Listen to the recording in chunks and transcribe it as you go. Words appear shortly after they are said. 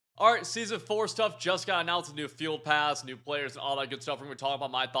All right, Season 4 stuff just got announced. A new field pass, new players, and all that good stuff. We're going to talk about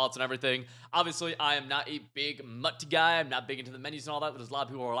my thoughts and everything. Obviously, I am not a big MUT guy. I'm not big into the menus and all that. There's a lot of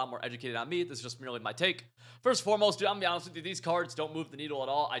people who are a lot more educated on me. This is just merely my take. First and foremost, dude, I'm going to be honest with you. These cards don't move the needle at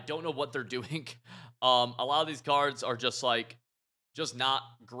all. I don't know what they're doing. A lot of these cards are just like, just not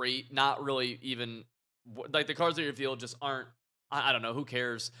great. Not really even, like the cards that you reveal just aren't. I don't know. Who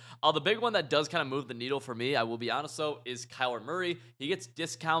cares? The big one that does kind of move the needle for me, I will be honest though, is Kyler Murray. He gets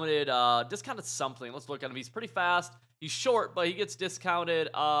discounted something. Let's look at him. He's pretty fast. He's short, but he gets discounted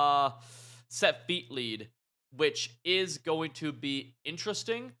set feet lead, which is going to be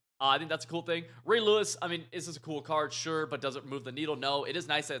interesting. I think that's a cool thing. Ray Lewis, I mean, is this a cool card? Sure, but does it move the needle? No. It is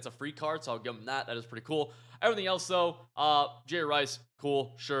nice that it's a free card, so I'll give him that. That is pretty cool. Everything else though, Jerry Rice,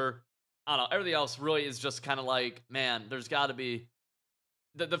 cool, sure. I don't know. Everything else really is just kind of like, man, there's got to be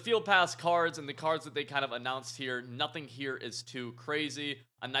the field pass cards and the cards that they kind of announced here. Nothing here is too crazy.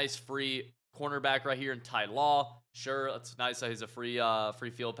 A nice free cornerback right here in Ty Law. Sure, it's nice that he's a free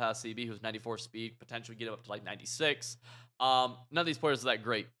field pass CB who's 94 speed, potentially get him up to like 96. None of these players are that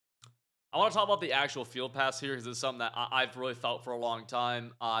great. I want to talk about the actual field pass here because it's something that I've really felt for a long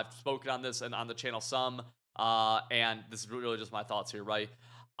time. I've spoken on this and on the channel some, and this is really just my thoughts here, right?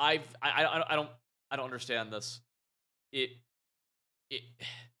 I don't understand this. It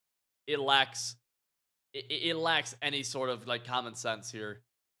lacks any sort of like common sense here.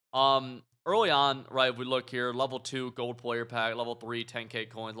 Early on, right, we look here, level 2 gold player pack, level 3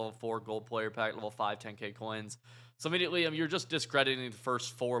 10k coins, level 4 gold player pack, level 5 10k coins. So immediately, you're just discrediting the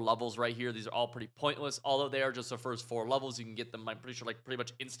first 4 levels right here. These are all pretty pointless. Although they are just the first 4 levels, you can get them, I'm pretty sure, like pretty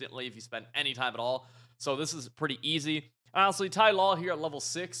much instantly if you spend any time at all. So this is pretty easy. Honestly, Ty Law here at level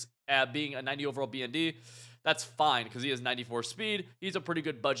 6, being a 90 overall BND, that's fine because he has 94 speed. He's a pretty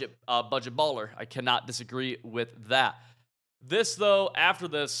good budget baller. I cannot disagree with that. This, though, after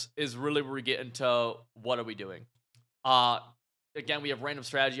this is really where we get into what are we doing. Again, we have random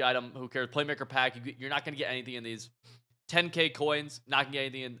strategy item. Who cares? Playmaker pack. You're not going to get anything in these. 10k coins. Not going to get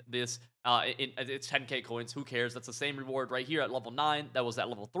anything in this. It's 10k coins. Who cares? That's the same reward right here at level 9. That was at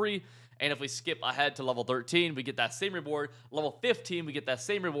level 3. And if we skip ahead to level 13, we get that same reward. Level 15, we get that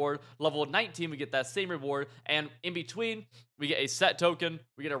same reward. Level 19, we get that same reward. And in between, we get a set token.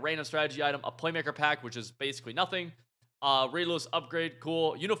 We get a random strategy item, a playmaker pack, which is basically nothing. Ray Lewis upgrade,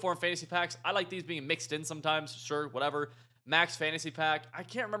 cool. Uniform fantasy packs. I like these being mixed in sometimes. Sure, whatever. Max fantasy pack. I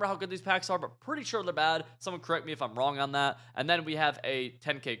can't remember how good these packs are, but pretty sure they're bad. Someone correct me if I'm wrong on that. And then we have a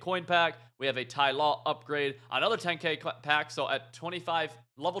 10k coin pack. We have a Ty Law upgrade. Another 10k pack. So at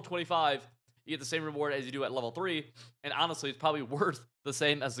level 25, you get the same reward as you do at level 3. And honestly, it's probably worth the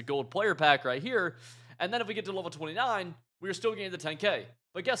same as the gold player pack right here. And then if we get to level 29, we're still getting the 10k.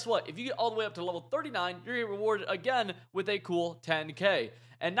 But guess what? If you get all the way up to level 39, you're getting rewarded again with a cool 10k.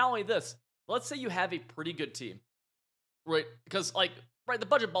 And not only this, let's say you have a pretty good team. Right, because the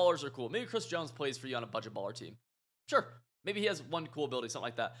budget ballers are cool. Maybe Chris Jones plays for you on a budget baller team. Sure, maybe he has one cool ability, something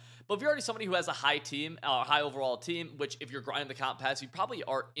like that. But if you're already somebody who has a high team, high overall team, which if you're grinding the comp pass, you probably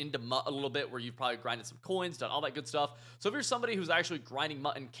are into MUT a little bit, where you've probably grinded some coins, done all that good stuff. So if you're somebody who's actually grinding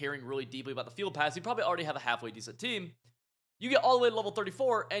MUT and caring really deeply about the field pass, you probably already have a halfway decent team. You get all the way to level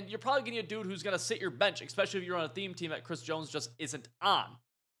 34, and you're probably getting a dude who's going to sit your bench, especially if you're on a theme team that Chris Jones just isn't on.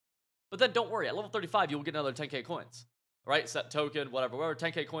 But then don't worry, at level 35, you'll get another 10k coins. Right, set token, whatever,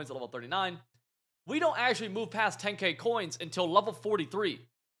 10k coins at level 39. We don't actually move past 10k coins until level 43.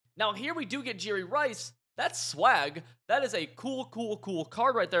 Now, here we do get Jerry Rice. That's swag. That is a cool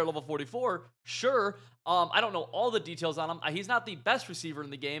card right there, level 44. Sure, I don't know all the details on him. He's not the best receiver in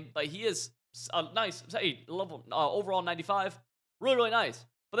the game, but he is nice. Hey, level overall 95. Really nice.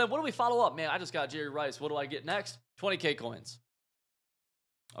 But then what do we follow up? Man, I just got Jerry Rice. What do I get next? 20k coins.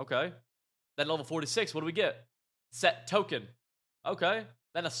 Okay. Then level 46, what do we get? Set token. Okay.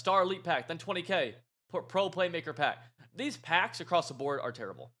 Then a star elite pack. Then 20k. Pro playmaker pack. These packs across the board are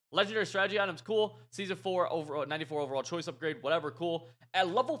terrible. Legendary strategy items, cool. Season 4, overall, 94 overall choice upgrade, whatever, cool. At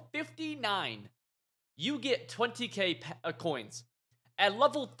level 59, you get 20k coins. At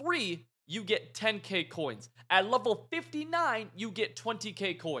level 3, you get 10k coins. At level 59, you get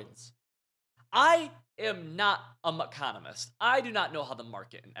 20k coins. I am not an economist. I do not know how the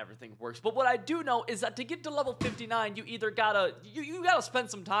market and everything works. But what I do know is that to get to level 59, you either gotta you gotta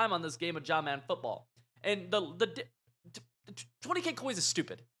spend some time on this game of John Man football. And the 20k coins is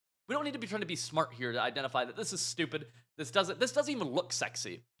stupid. We don't need to be trying to be smart here to identify that this is stupid. This doesn't even look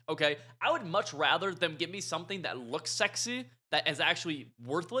sexy. Okay, I would much rather them give me something that looks sexy, that is actually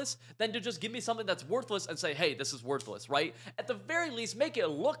worthless, than to just give me something that's worthless and say, hey, this is worthless, right? At the very least, make it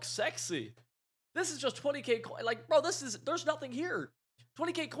look sexy. This is just 20k, like, bro, there's nothing here.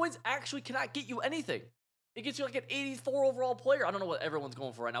 20K coins actually cannot get you anything. It gets you like an 84 overall player. I don't know what everyone's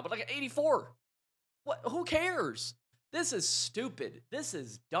going for right now, but like an 84. What? Who cares? This is stupid. This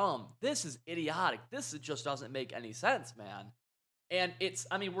is dumb. This is idiotic. Just doesn't make any sense, man. And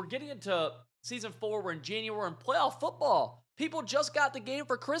I mean, we're getting into season 4. We're in January in playoff football. People just got the game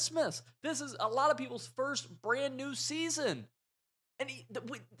for Christmas. This is a lot of people's first brand new season. And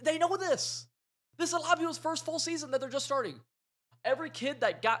they know this. This is a lot of people's first full season that they're just starting. Every kid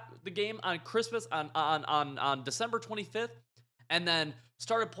that got the game on Christmas on December 25th and then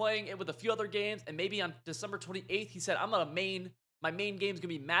started playing it with a few other games, and maybe on December 28th, he said, my main game's gonna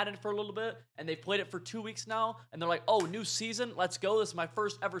be Madden for a little bit, and they've played it for 2 weeks now, and they're like, oh, new season, let's go. This is my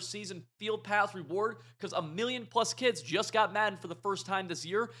first ever season field pass reward, because 1 million plus kids just got Madden for the first time this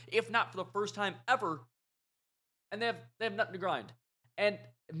year, if not for the first time ever, and they have nothing to grind. And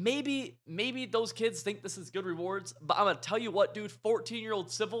maybe those kids think this is good rewards, but I'm gonna tell you what, dude,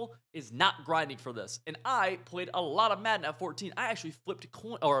 14-year-old Civil is not grinding for this. And I played a lot of Madden at 14. I actually flipped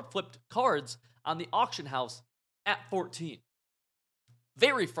cards on the auction house at 14.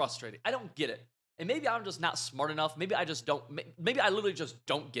 Very frustrating. I don't get it. And maybe I'm just not smart enough. Maybe I literally just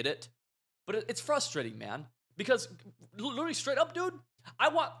don't get it. But it's frustrating, man. Because literally straight up, dude,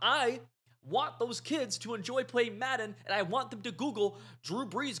 I want those kids to enjoy playing Madden, and I want them to Google Drew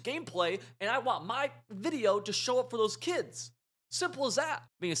Brees gameplay, and I want my video to show up for those kids. Simple as that.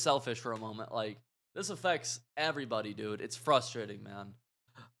 Being selfish for a moment, like, this affects everybody, dude. It's frustrating, man.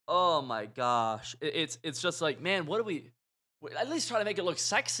 Oh my gosh. It's just like, man, what do we at least try to make it look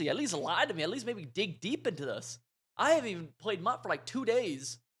sexy. At least lie to me. At least maybe dig deep into this. I haven't even played MUT for like 2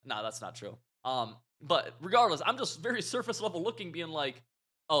 days. Nah, that's not true. But regardless, I'm just very surface level looking, being like,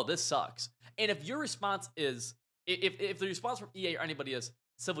 oh, this sucks. And if your response is, if the response from EA or anybody is,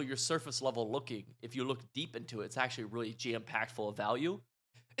 Civil, you're surface level looking, if you look deep into it, it's actually really jam-packed full of value.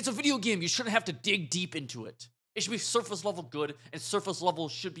 It's a video game. You shouldn't have to dig deep into it. It should be surface level good, and surface level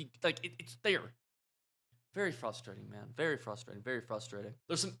should be, like, it's there. Very frustrating, man. Very frustrating. Very frustrating.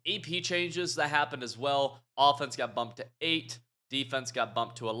 There's some AP changes that happened as well. Offense got bumped to 8. Defense got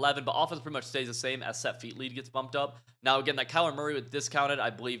bumped to 11, but offense pretty much stays the same as set feet lead gets bumped up. Now, again, that Kyler Murray with discounted, I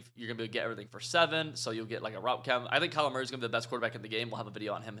believe you're going to be able to get everything for 7, so you'll get like a route count. I think Kyler Murray is going to be the best quarterback in the game. We'll have a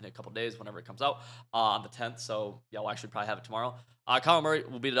video on him in a couple days whenever it comes out on the 10th, so yeah, we'll actually probably have it tomorrow. Kyler Murray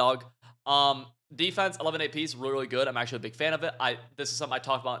will be the dog. Defense, 11 AP is really, really good. I'm actually a big fan of it. This is something I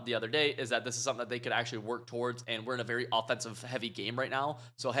talked about the other day, is that this is something that they could actually work towards, and we're in a very offensive-heavy game right now.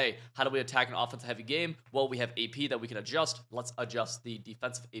 So, hey, how do we attack an offensive-heavy game? Well, we have AP that we can adjust. Let's adjust the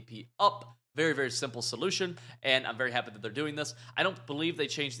defensive AP up. Very, very simple solution, and I'm very happy that they're doing this. I don't believe they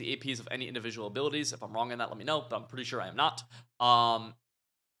changed the APs of any individual abilities. If I'm wrong on that, let me know, but I'm pretty sure I am not.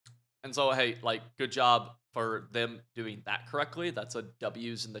 And so, hey, like, good job for them doing that correctly. That's a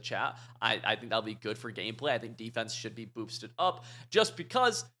W's in the chat. I think that'll be good for gameplay. I think defense should be boosted up just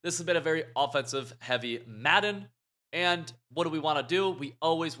because this has been a very offensive-heavy Madden. And what do we want to do? We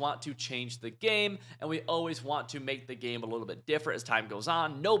always want to change the game, and we always want to make the game a little bit different as time goes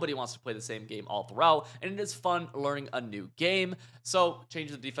on. Nobody wants to play the same game all throughout, and it is fun learning a new game. So,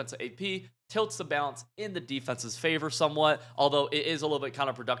 changing the defensive AP tilts the balance in the defense's favor somewhat, although it is a little bit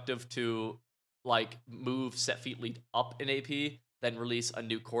counterproductive to like move set feet lead up in AP, then release a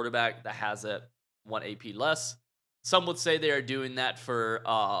new quarterback that has it 1 AP less. Some would say they are doing that for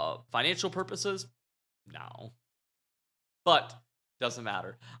financial purposes. No. But doesn't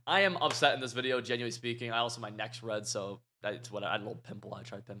matter. I am upset in this video, genuinely speaking. I also, my neck's red, so that's what I had a little pimple. I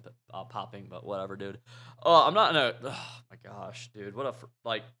tried popping, but whatever, dude. I'm not in a, oh my gosh, dude. What a,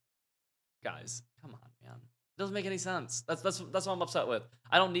 like, guys, come on, man. Doesn't make any sense. That's what I'm upset with.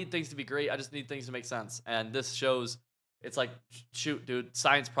 I don't need things to be great. I just need things to make sense. And this shows, it's like, shoot, dude,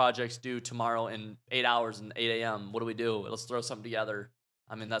 science projects due tomorrow in 8 hours and 8 a.m. What do we do? Let's throw something together.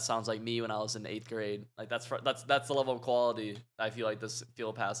 I mean, that sounds like me when I was in 8th grade. Like, that's the level of quality I feel like this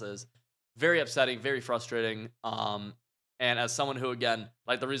field pass is. Very upsetting, very frustrating. And as someone who, again,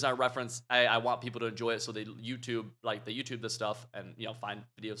 like, the reason I reference, I want people to enjoy it, so they YouTube this stuff and, you know, find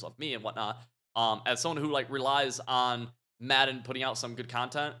videos of me and whatnot. As someone who, like, relies on Madden putting out some good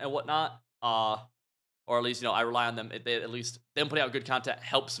content and whatnot, or at least, you know, I rely on them. At least them putting out good content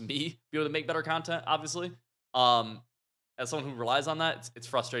helps me be able to make better content, obviously. As someone who relies on that, it's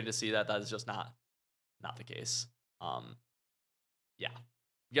frustrating to see that is just not the case. Yeah. If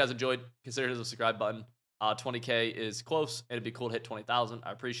you guys enjoyed, consider hitting the subscribe button. 20K is close, and it'd be cool to hit 20,000.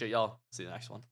 I appreciate y'all. See you in the next one.